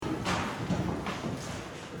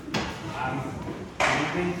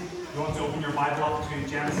with me. You want to open your Bible up to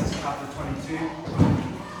Genesis chapter 22.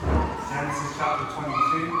 Genesis chapter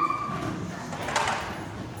 22.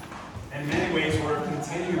 In many ways, we're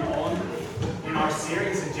continuing on in our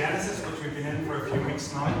series in Genesis, which we've been in for a few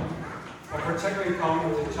weeks now. But particularly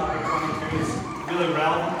coming to chapter 22 is really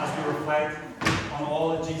relevant as we reflect on all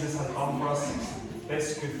that Jesus has done for us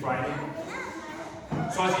this Good Friday.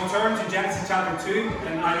 So as you turn to Genesis chapter 2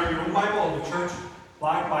 in either your own Bible or the church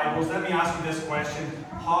Black Bibles, let me ask you this question.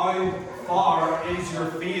 How far is your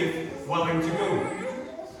faith willing to go?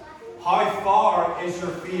 How far is your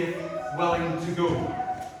faith willing to go?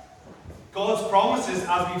 God's promises,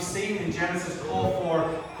 as we've seen in Genesis, call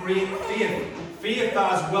for great faith. Faith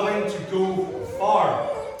that is willing to go far.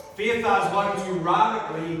 Faith that is willing to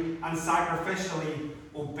radically and sacrificially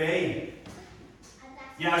obey.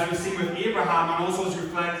 Yeah, as we've seen with Abraham, and also as we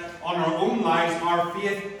reflect on our own lives, our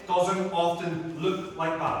faith doesn't often look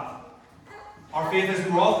like that. Our faith is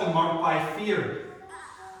more often marked by fear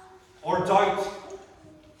or doubt.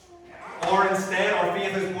 Or instead, our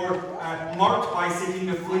faith is more marked by seeking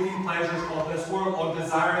the fleeting pleasures of this world or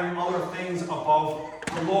desiring other things above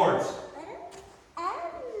the Lord.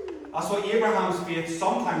 That's what Abraham's faith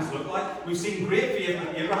sometimes looked like. We've seen great faith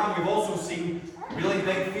with Abraham. We've also seen really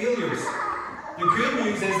big failures. The good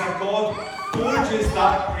news is that God forges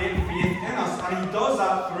that great faith in us, and He does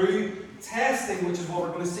that through testing, which is what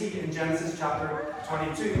we're going to see in Genesis chapter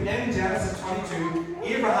 22. In Genesis 22,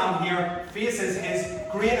 Abraham here faces his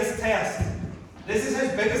greatest test. This is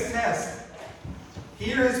his biggest test.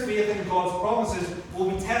 Here his faith in God's promises will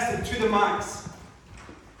be tested to the max.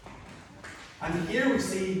 And here we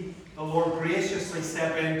see the Lord graciously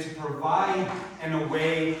step in to provide in a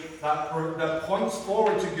way that points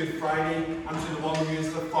forward to Good Friday and to the one who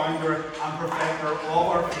is the founder and perfecter of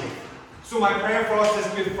our faith. So my prayer for us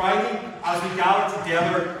this Good Friday, as we gather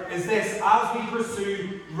together, is this: as we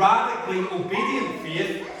pursue radically obedient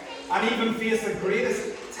faith, and even face the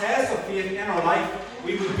greatest test of faith in our life,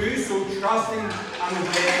 we will do so trusting and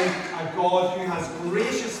obeying a God who has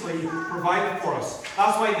graciously provided for us.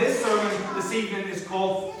 That's why this sermon this evening is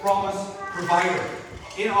called Promise Provider.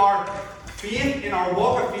 In our faith, in our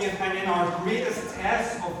walk of faith, and in our greatest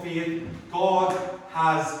test of faith, God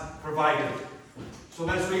has provided. So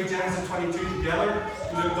let's read Genesis 22 together.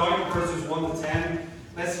 We look down at verses 1 to 10.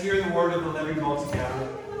 Let's hear the word of the living God together.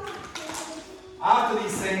 After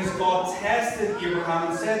these things, God tested Abraham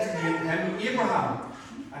and said to him, Abraham.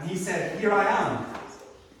 And he said, Here I am.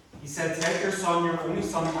 He said, Take your son, your only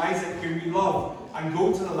son Isaac, whom you love, and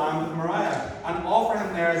go to the land of Moriah, and offer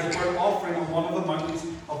him there as a burnt offering on one of the mountains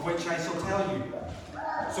of which I shall tell you.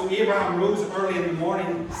 So Abraham rose early in the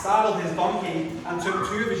morning, saddled his donkey, and took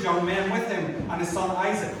two of his young men with him, and his son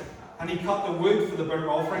Isaac. And he cut the wood for the burnt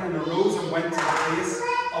offering, and arose and went to the place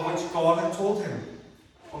of which God had told him.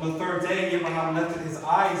 On the third day, Abraham lifted his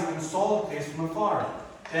eyes and saw the place from afar.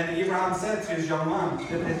 Then Abraham said to his young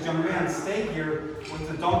man, Stay here with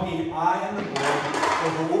the donkey, I and the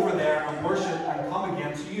boy will go over there and worship and come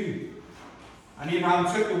again to you. And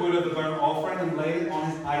Abraham took the wood of the burnt offering and laid it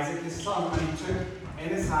on Isaac his son, and he took in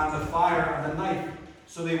his hand the fire and the knife.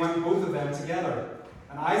 So they went both of them together.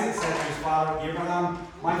 And Isaac said to his father Abraham,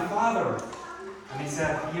 My father. And he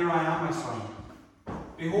said, Here I am, my son.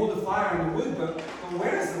 Behold the fire and the wood, but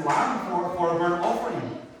where is the lamb for a burnt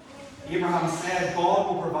offering? Abraham said,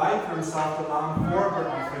 God will provide for himself the lamb for a burnt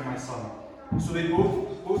offering, my son. So they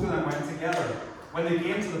both of them went together. When they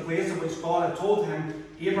came to the place of which God had told him,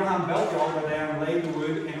 Abraham built the altar there and laid the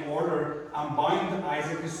wood in order and bound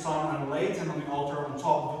Isaac his son and laid him on the altar on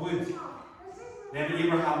top of the wood. Then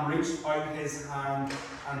Abraham reached out his hand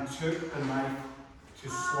and took the knife to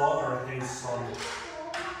slaughter his son.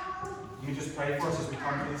 You just pray for us as we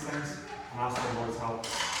come to these things and ask the Lord's help.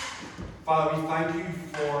 Father, we thank you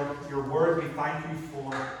for your word. We thank you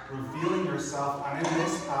for revealing yourself, and in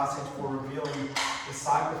this passage for revealing the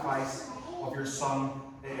sacrifice of your Son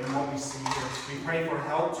in what we see here. We pray for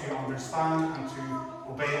help to understand and to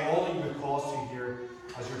obey all that you would call us to hear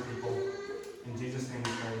as your people. In Jesus' name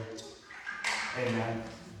we pray. Amen.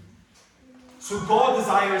 So God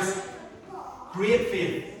desires great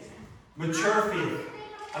faith, mature faith.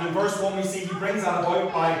 And in verse 1 we see he brings that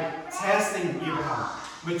about by testing Abraham.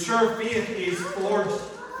 Mature faith is forged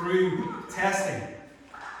through testing.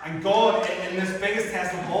 And God, in this biggest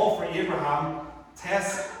test of all for Abraham,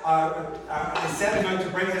 is setting out to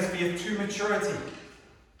bring his faith to maturity.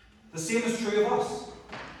 The same is true of us.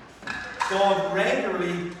 God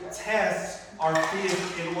regularly tests our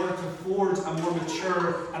faith in order to forge a more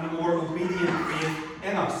mature and a more obedient faith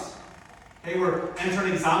in us. Okay, we're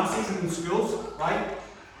entering exam season in schools, right?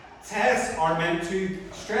 Tests are meant to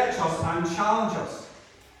stretch us and challenge us.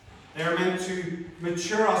 They are meant to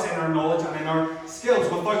mature us in our knowledge and in our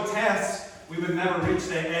skills. Without tests, we would never reach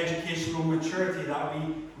the educational maturity that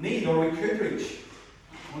we need or we could reach.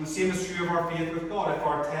 And the same is true of our faith with God. If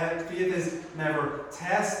our faith is never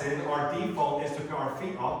tested, our default is to put our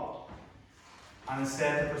feet up and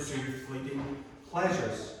instead to pursue fleeting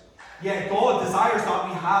pleasures. Yet God desires that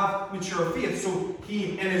we have mature faith, so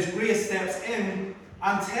He, in His grace, steps in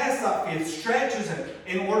and tests that faith, stretches it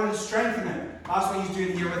in order to strengthen it. That's what He's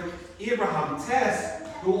doing here with Abraham. Tests,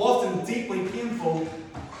 though often deeply painful,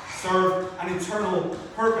 serve an eternal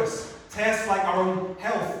purpose. Tests like our own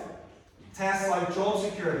health, tests like job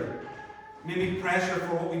security, maybe pressure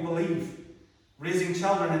for what we believe, raising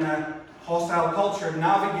children in a hostile culture,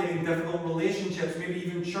 navigating difficult relationships, maybe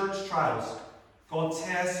even church trials. God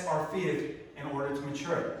tests our faith in order to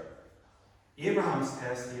mature it. Abraham's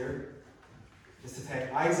test here is to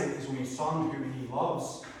take Isaac, his only son, whom he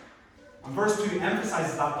loves. And verse 2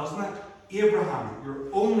 emphasizes that, doesn't it? Abraham,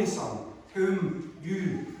 your only son, whom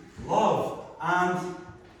you love, and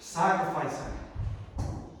sacrifice him.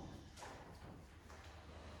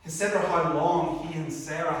 Consider how long he and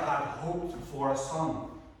Sarah had hoped for a son.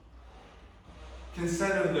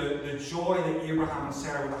 Consider the joy that Abraham and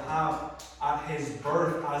Sarah would have at his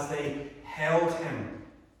birth as they held him,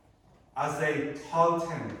 as they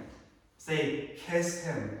hugged him, as they kissed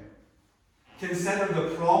him. Consider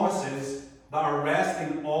the promises that are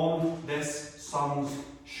resting on this son's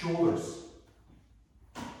shoulders.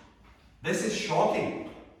 This is shocking.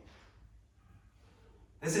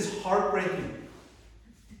 This is heartbreaking.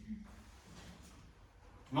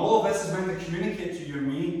 And all of this is meant to communicate to you and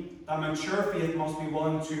me that mature faith must be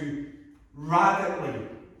willing to radically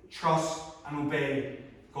trust and obey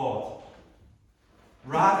God.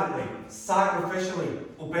 Radically, sacrificially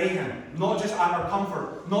obey Him. Not just at our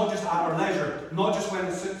comfort, not just at our leisure, not just when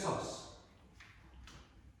it suits us.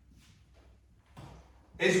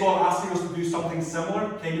 Is God asking us to do something similar?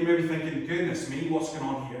 Okay, you may be thinking, goodness me, what's going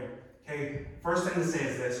on here? Okay, first thing to say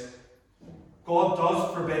is this. God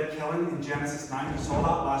does forbid killing in Genesis 9. We saw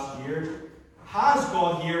that last year. Has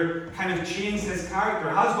God here kind of changed His character?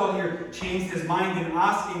 Has God here changed His mind in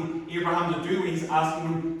asking Abraham to do what He's asking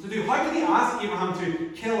him to do? How can He ask Abraham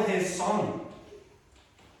to kill his son?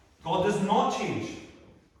 God does not change.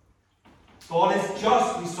 God is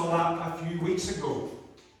just. We saw that a few weeks ago.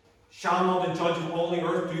 Shall not the judge of all the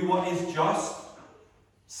earth do what is just?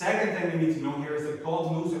 Second thing we need to know here is that God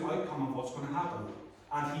knows the outcome of what's going to happen.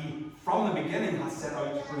 And He, from the beginning, has set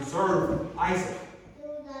out to preserve Isaac.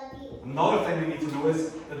 Another thing we need to know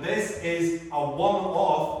is that this is a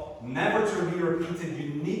one-off, never to be repeated,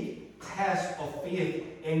 unique test of faith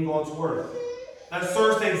in God's Word. That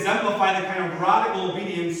serves to exemplify the kind of radical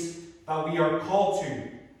obedience that we are called to.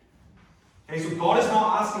 Okay, so God is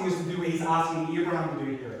not asking us to do what He's asking Abraham to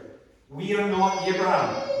do here. We are not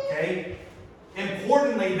Abraham. Okay?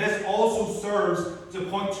 Importantly, this also serves to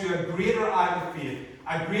point to a greater act of faith,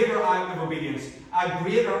 a greater act of obedience, a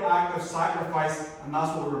greater act of sacrifice, and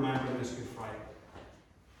that's what we remember in this Good Friday.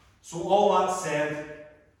 So all that said,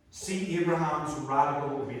 see Abraham's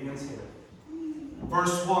radical obedience here.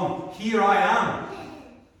 Verse 1, here I am.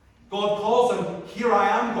 God calls him, here I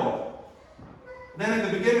am, God. Then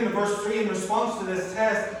at the beginning of verse 3, in response to this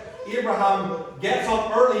test, Abraham gets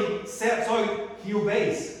up early, sets out, he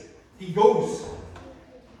obeys. He goes.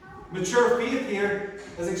 Mature faith here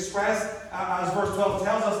is expressed, as verse 12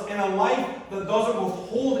 tells us, in a life that doesn't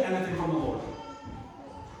withhold anything from the Lord.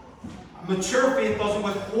 Mature faith doesn't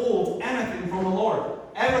withhold anything from the Lord.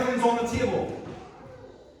 Everything's on the table.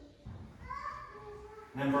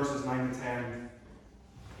 And then verses 9 to 10,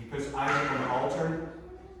 he puts Isaac on the altar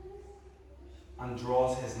and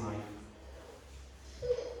draws his knife.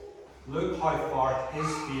 Look how far his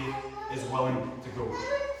faith is willing to go.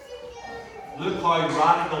 Look how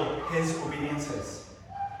radical his obedience is.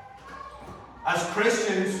 As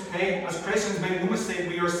Christians, make no mistake,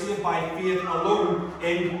 we are saved by faith alone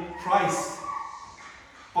in Christ.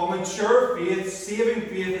 But mature faith, saving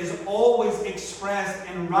faith, is always expressed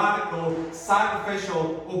in radical,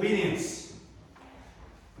 sacrificial obedience.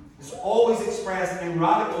 It's always expressed in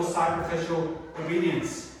radical, sacrificial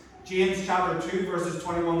obedience. James chapter 2, verses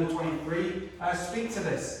 21 to 23 speak to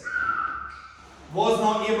this. Was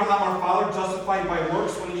not Abraham our father justified by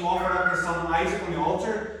works when he offered up his son Isaac on the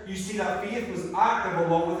altar? You see that faith was active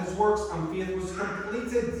along with his works, and faith was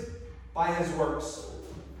completed by his works.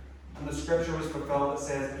 And the scripture was fulfilled that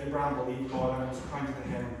says, Abraham believed God, and it was counted to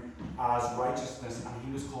him as righteousness, and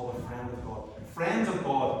he was called a friend of God. Friends of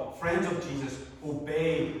God, friends of Jesus,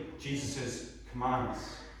 obey Jesus' commands.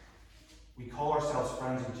 We call ourselves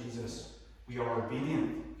friends of Jesus. We are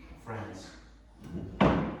obedient friends.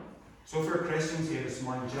 So for Christians here this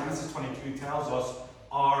morning, Genesis 22 tells us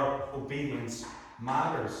our obedience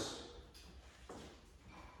matters.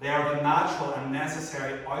 They are the natural and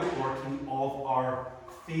necessary outworking of our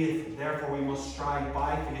faith. Therefore, we must strive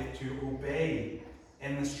by faith to obey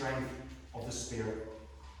in the strength of the Spirit.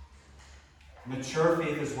 Mature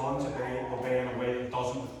faith is willing to obey in a way that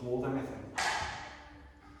doesn't withhold anything.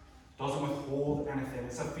 Doesn't withhold anything.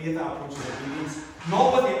 It's a faith that approaches obedience,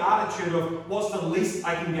 not with the attitude of what's the least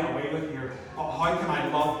I can get away with here, but how can I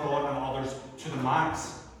love God and others to the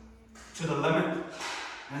max, to the limit,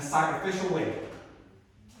 in a sacrificial way.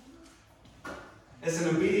 It's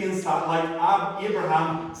an obedience that, like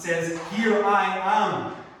Abraham says, "Here I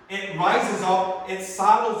am." It rises up, it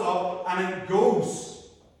saddles up, and it goes.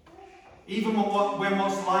 Even when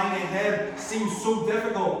what's lying ahead seems so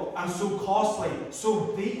difficult and so costly,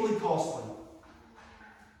 so deeply costly.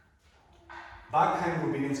 That kind of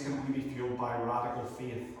obedience can only be fueled by radical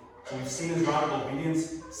faith. So we've seen his radical obedience,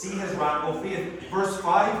 see his radical faith. Verse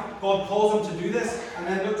 5, God calls him to do this, and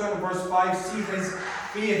then look down at verse 5, see his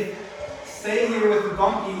faith. "Stay here with the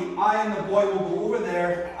donkey, I and the boy will go over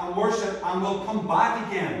there and worship, and we'll come back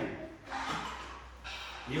again."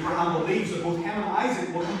 Abraham believes that both him and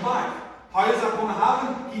Isaac will come back. How is that going to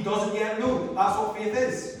happen? He doesn't yet know. That's what faith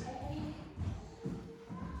is.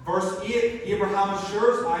 Verse 8, Abraham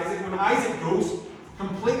assures Isaac when Isaac goes,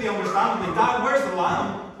 completely understandably, "Dad, where's the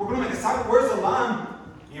lamb? We're going to make a sacrifice. Where's the lamb?"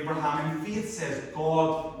 Abraham in faith says,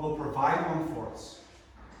 "God will provide one for us."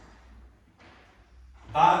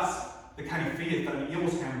 That's the kind of faith that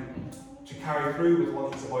enables him to carry through with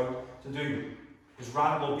what he's about to do. His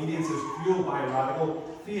radical obedience is fueled by radical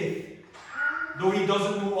faith. Though he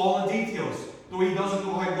doesn't know all the details, though he doesn't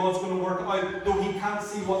know how God's going to work it out, though he can't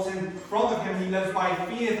see what's in front of him, he lives by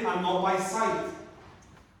faith and not by sight.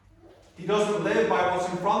 He doesn't live by what's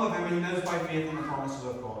in front of him, he lives by faith in the promises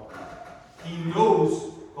of God. He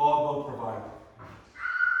knows God will provide.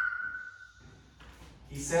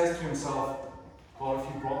 He says to himself, "God, if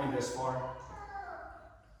you brought me this far,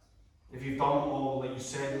 if you've done all that you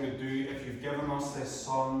said you would do, if you've given us this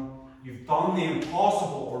son, you've done the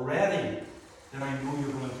impossible already, then I know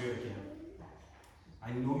you're going to do it again.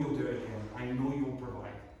 I know you'll do it again. I know you'll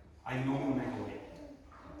provide. I know you'll make a way."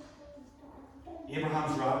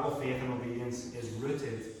 Abraham's radical faith and obedience is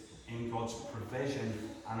rooted in God's provision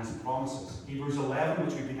and his promises. Hebrews 11,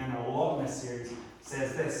 which we've been in a lot in this series,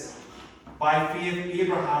 says this: "By faith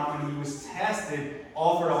Abraham, when he was tested,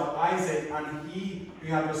 offered up Isaac, and he who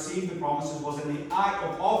had received the promises was in the act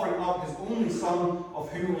of offering up his only son, of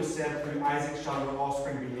whom it was said, through Isaac shall your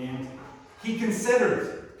offspring be named. He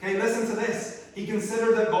considered," okay, listen to this, "he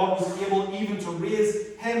considered that God was able even to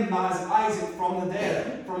raise him, that is Isaac, from the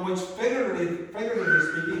dead, from which, figuratively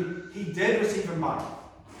speaking, he did receive him back."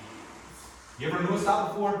 You ever noticed that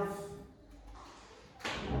before?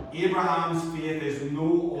 Abraham's faith is no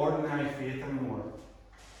ordinary faith anymore.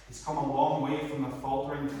 He's come a long way from the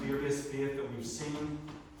faltering, fear-based faith that we've seen.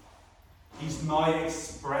 He's now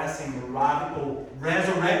expressing radical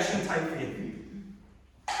resurrection-type faith.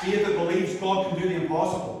 Faith that believes God can do the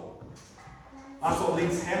impossible. That's what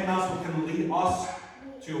leads him, that's what can lead us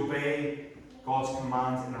to obey God's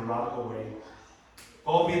commands in a radical way.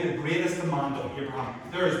 God made the greatest demand of Abraham.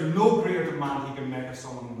 There is no greater demand he can make of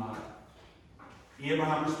someone than that.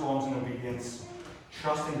 Abraham responds in obedience,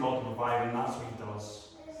 trusting God to provide, and that's what he does.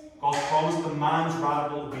 God's promise demands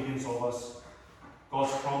radical obedience of us.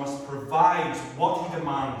 God's promise provides what he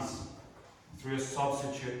demands through a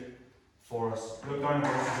substitute for us. Look down at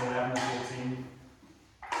verses 11 and 14.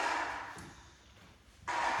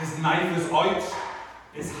 His knife is out.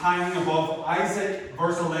 It's hanging above Isaac.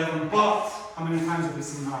 Verse 11. But, how many times have we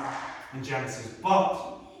seen that in Genesis?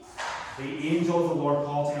 But the angel of the Lord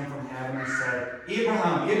called to him from heaven and said,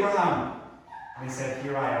 "Abraham, Abraham." And he said,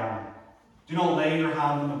 "Here I am." "Do not lay your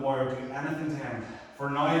hand on the boy or do anything to him, for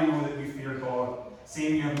now I know that you fear God,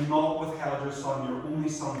 seeing you have not withheld your son, your only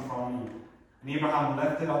son, from me." And Abraham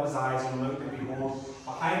lifted up his eyes and looked, and behold,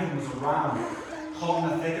 behind him was a ram, caught in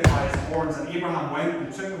the thicket by his horns. And Abraham went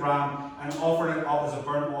and took the ram and offered it up as a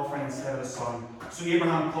burnt offering instead of his son. So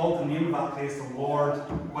Abraham called the name of that place, "The Lord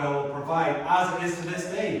will provide," as it is to this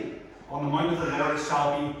day. On the mount of the Lord it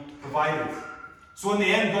shall be provided. So in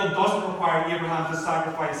the end, God doesn't require Abraham to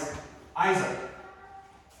sacrifice Isaac.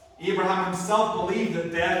 Abraham himself believed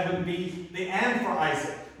that death wouldn't be the end for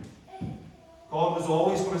Isaac. God was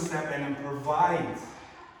always going to step in and provide.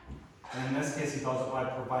 And in this case, he does it by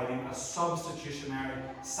providing a substitutionary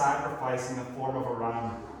sacrifice in the form of a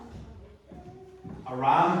ram. A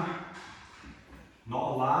ram, not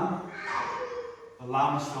a lamb. The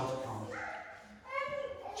lamb is still to come.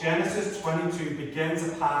 Genesis 22 begins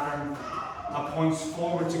a pattern that points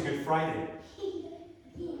forward to Good Friday.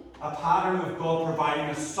 A pattern of God providing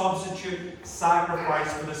a substitute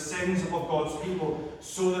sacrifice for the sins of God's people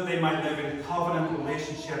so that they might live in covenant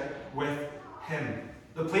relationship with Him.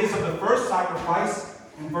 The place of the first sacrifice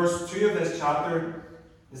in verse 2 of this chapter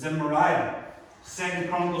is in Moriah. 2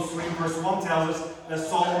 Chronicles 3 verse 1 tells us that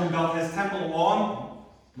Solomon built his temple on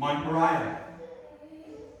Mount Moriah.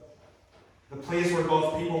 The place where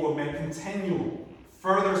God's people will make continual,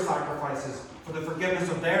 further sacrifices for the forgiveness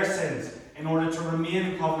of their sins in order to remain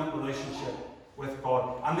in covenant relationship with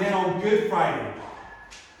God. And then on Good Friday,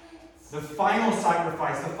 the final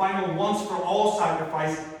sacrifice, the final once-for-all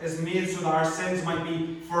sacrifice is made so that our sins might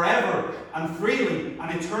be forever and freely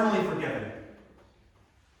and eternally forgiven.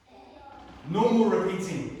 No more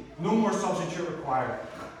repeating, no more substitute required.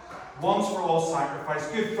 Once-for-all sacrifice.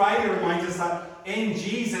 Good Friday reminds us that in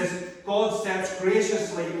Jesus, God steps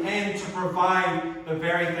graciously in to provide the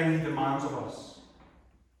very thing He demands of us.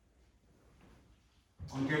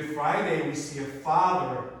 On Good Friday, we see a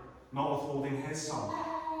father not withholding his son,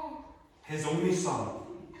 his only son,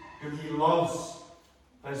 whom he loves,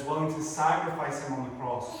 but is willing to sacrifice him on the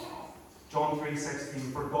cross. John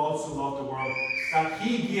 3:16, for God so loved the world that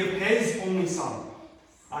He gave His only Son,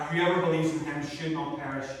 that whoever believes in Him should not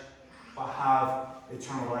perish, but have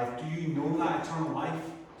eternal life. Do you know that eternal life?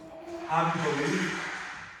 Have you believed?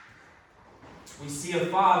 We see a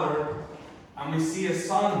father and we see a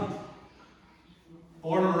son,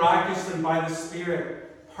 born miraculously by the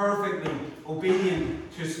Spirit, perfectly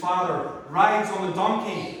obedient to his father, rides on the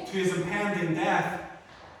donkey to his impending death,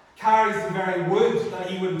 carries the very wood that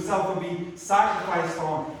he himself would be sacrificed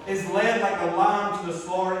on, is led like a lamb to the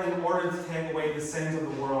slaughter in order to take away the sins of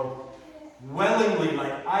the world. Willingly,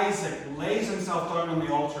 like Isaac, lays himself down on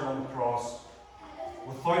the altar on the cross,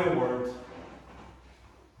 without a word,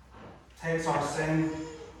 takes our sin,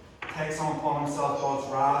 takes on upon himself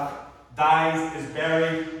God's wrath, dies, is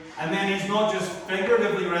buried, and then he's not just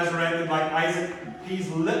figuratively resurrected like Isaac, he's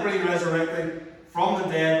literally resurrected from the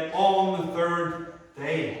dead on the third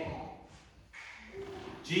day.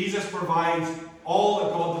 Jesus provides all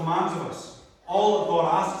that God demands of us, all that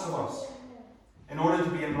God asks of us, in order to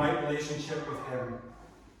be in right relationship with Him.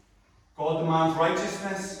 God demands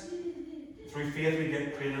righteousness. Through faith we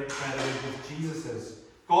get credited with Jesus'.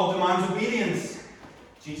 God demands obedience.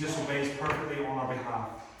 Jesus obeys perfectly on our behalf.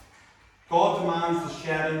 God demands the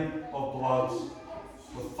shedding of blood,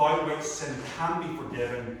 without which sin can be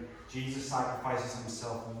forgiven. Jesus sacrifices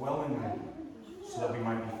Himself willingly so that we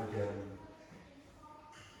might be forgiven.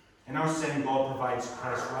 In our sin, God provides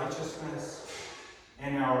Christ's righteousness.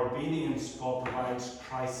 In our obedience, God provides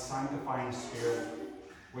Christ's sanctifying Spirit,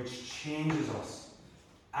 which changes us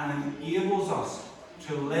and enables us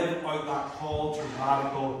to live out that call to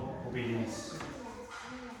radical obedience.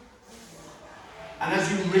 And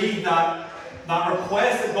as you read that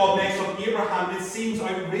request that God makes of Abraham, it seems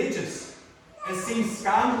outrageous. It seems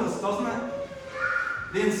scandalous, doesn't it?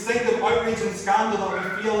 The instinctive outrage and scandal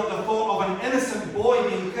that we feel at the thought of an innocent boy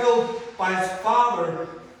being killed by his father,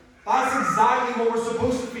 that's exactly what we're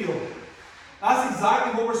supposed to feel. That's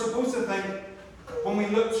exactly what we're supposed to think when we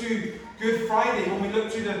look to Good Friday, when we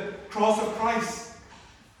look to the cross of Christ.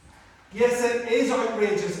 Yes, it is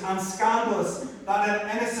outrageous and scandalous that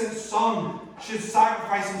an innocent son should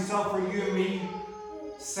sacrifice himself for you and me,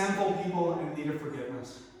 sinful people in need of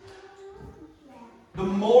forgiveness. The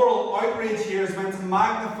moral outrage here is meant to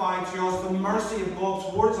magnify to us the mercy of God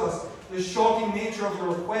towards us. The shocking nature of the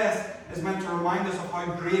request is meant to remind us of how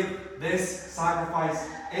great this sacrifice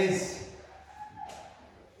is.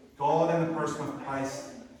 God, in the person of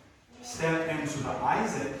Christ, stepped in so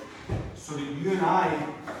that you and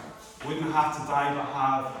I wouldn't have to die but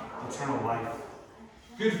have eternal life.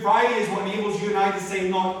 Good Friday is what enables you and I to say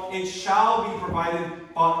not it shall be provided,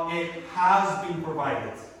 but it has been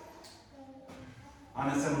provided.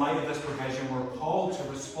 And it's in light of this provision we're called to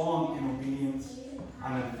respond in obedience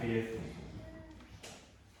and in faith.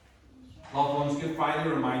 Loved ones, Good Friday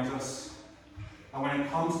reminds us that when it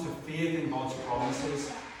comes to faith in God's promises,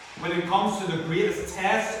 when it comes to the greatest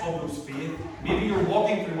test of those faith, maybe you're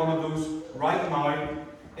walking through one of those right now,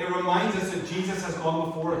 it reminds us that Jesus has gone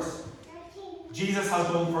before us. Jesus has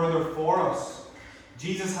gone further for us.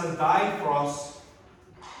 Jesus has died for us.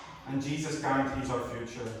 And Jesus guarantees our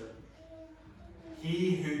future.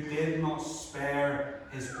 He who did not spare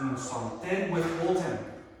His own Son, did withhold Him,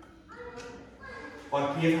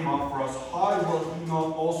 but gave Him up for us, how will He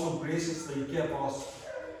not also graciously give us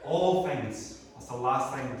all things? That's the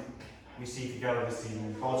last thing we see together this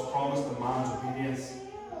evening. God's promise demands obedience,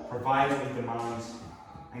 provides what He demands,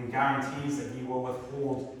 and guarantees that he will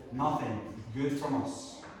withhold nothing good from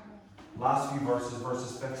us. Last few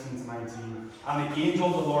verses 15 to 19. And the angel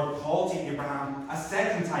of the Lord called to Abraham a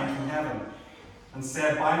second time from heaven, and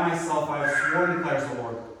said, By myself I have sworn, declares the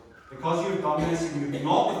Lord, because you have done this, and you have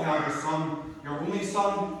not withheld your son, your only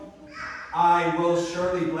son, I will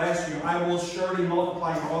surely bless you. I will surely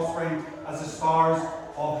multiply your offspring as the stars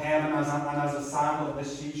of heaven and as the sand of the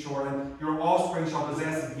seashore. And your offspring shall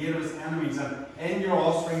possess the gate of his enemies. And in your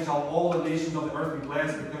offspring shall all the nations of the earth be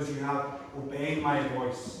blessed, because you have obeyed my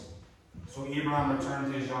voice. So Abraham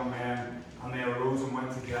returned to his young men, and they arose and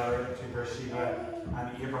went together to Beersheba.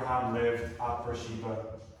 And Abraham lived at Beersheba.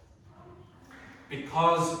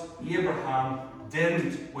 Because Abraham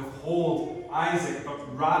didn't withhold Isaac,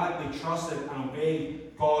 but radically trusted and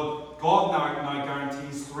obeyed God, God now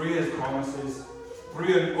guarantees through his promises,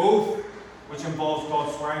 through an oath which involves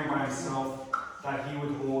God swearing by himself, that he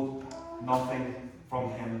would hold nothing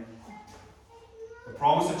from him. The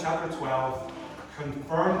promise of chapter 12,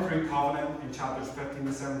 confirmed through covenant in chapters 15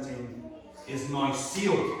 to 17, is now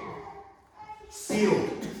sealed.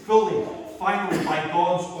 Sealed fully, finally, by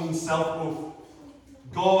God's own self-oath.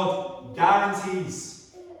 God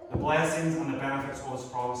guarantees the blessings and the benefits of his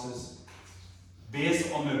promises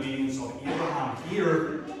based on the obedience of Abraham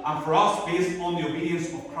here, and for us based on the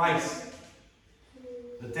obedience of Christ.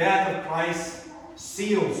 The death of Christ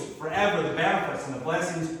seals forever the benefits and the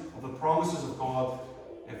blessings of the promises of God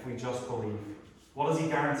if we just believe. What does he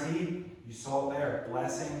guarantee? You saw it there.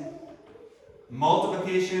 Blessing,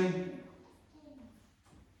 multiplication,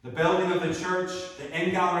 the building of the church, the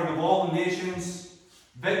ingathering of all the nations,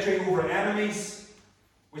 victory over enemies,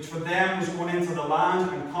 which for them was going into the land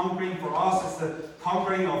and conquering. For us, it's the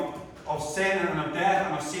conquering of sin and of death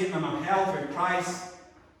and of Satan and of hell through Christ,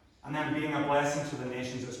 and then being a blessing to the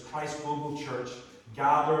nations as Christ's global church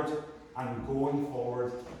gathered and going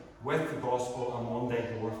forward with the gospel and one day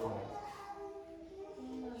glorified.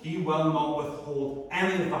 He will not withhold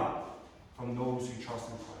any of that from those who trust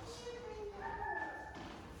in Christ.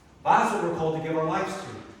 That's what we're called to give our lives to.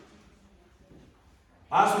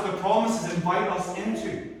 That's what the promises invite us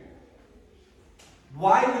into.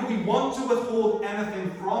 Why would we want to withhold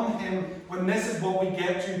anything from him when this is what we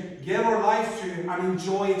get to give our lives to and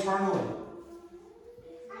enjoy eternally?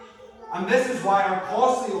 And this is why our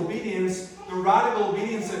costly obedience, the radical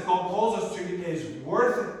obedience that God calls us to, is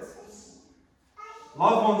worth it.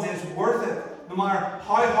 Loved ones, it's worth it. No matter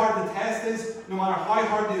how hard the test is, no matter how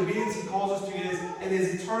hard the obedience he calls us to is, it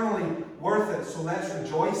is eternally worth it. So let's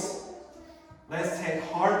rejoice. Let's take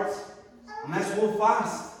heart. And let's hold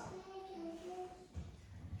fast.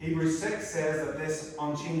 Hebrews 6 says that this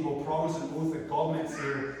unchangeable promise and oath that God makes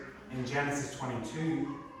here in Genesis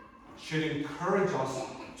 22 should encourage us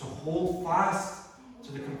to hold fast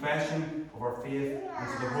to the confession of our faith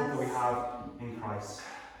and to the hope that we have in Christ.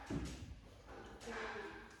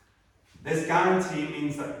 This guarantee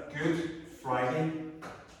means that Good Friday,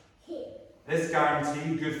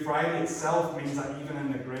 Good Friday itself means that even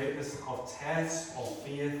in the greatest of tests of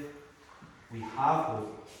faith, we have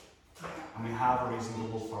hope and we have a reason to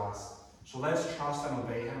hold fast. So let's trust and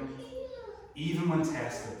obey him, even when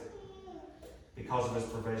tested, because of his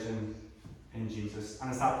provision in Jesus. And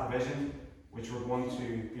it's that provision which we're going to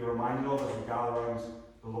be reminded of as we gather around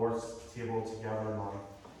the Lord's table together now.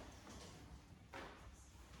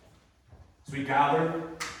 As we gather,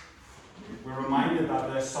 we're reminded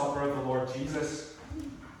that the supper of the Lord Jesus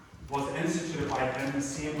was instituted by him the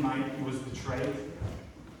same night he was betrayed.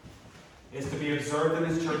 It's to be observed in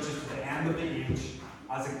his churches to the end of the age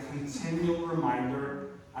as a continual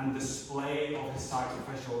reminder and display of his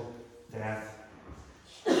sacrificial death.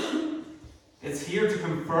 It's here to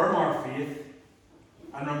confirm our faith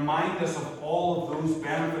and remind us of all of those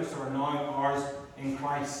benefits that are now ours in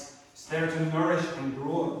Christ. It's there to nourish and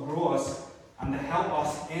grow us and to help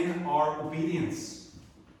us in our obedience.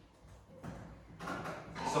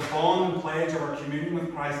 It's a bond and pledge of our communion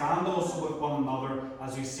with Christ and also with one another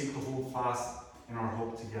as we seek to hold fast in our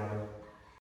hope together.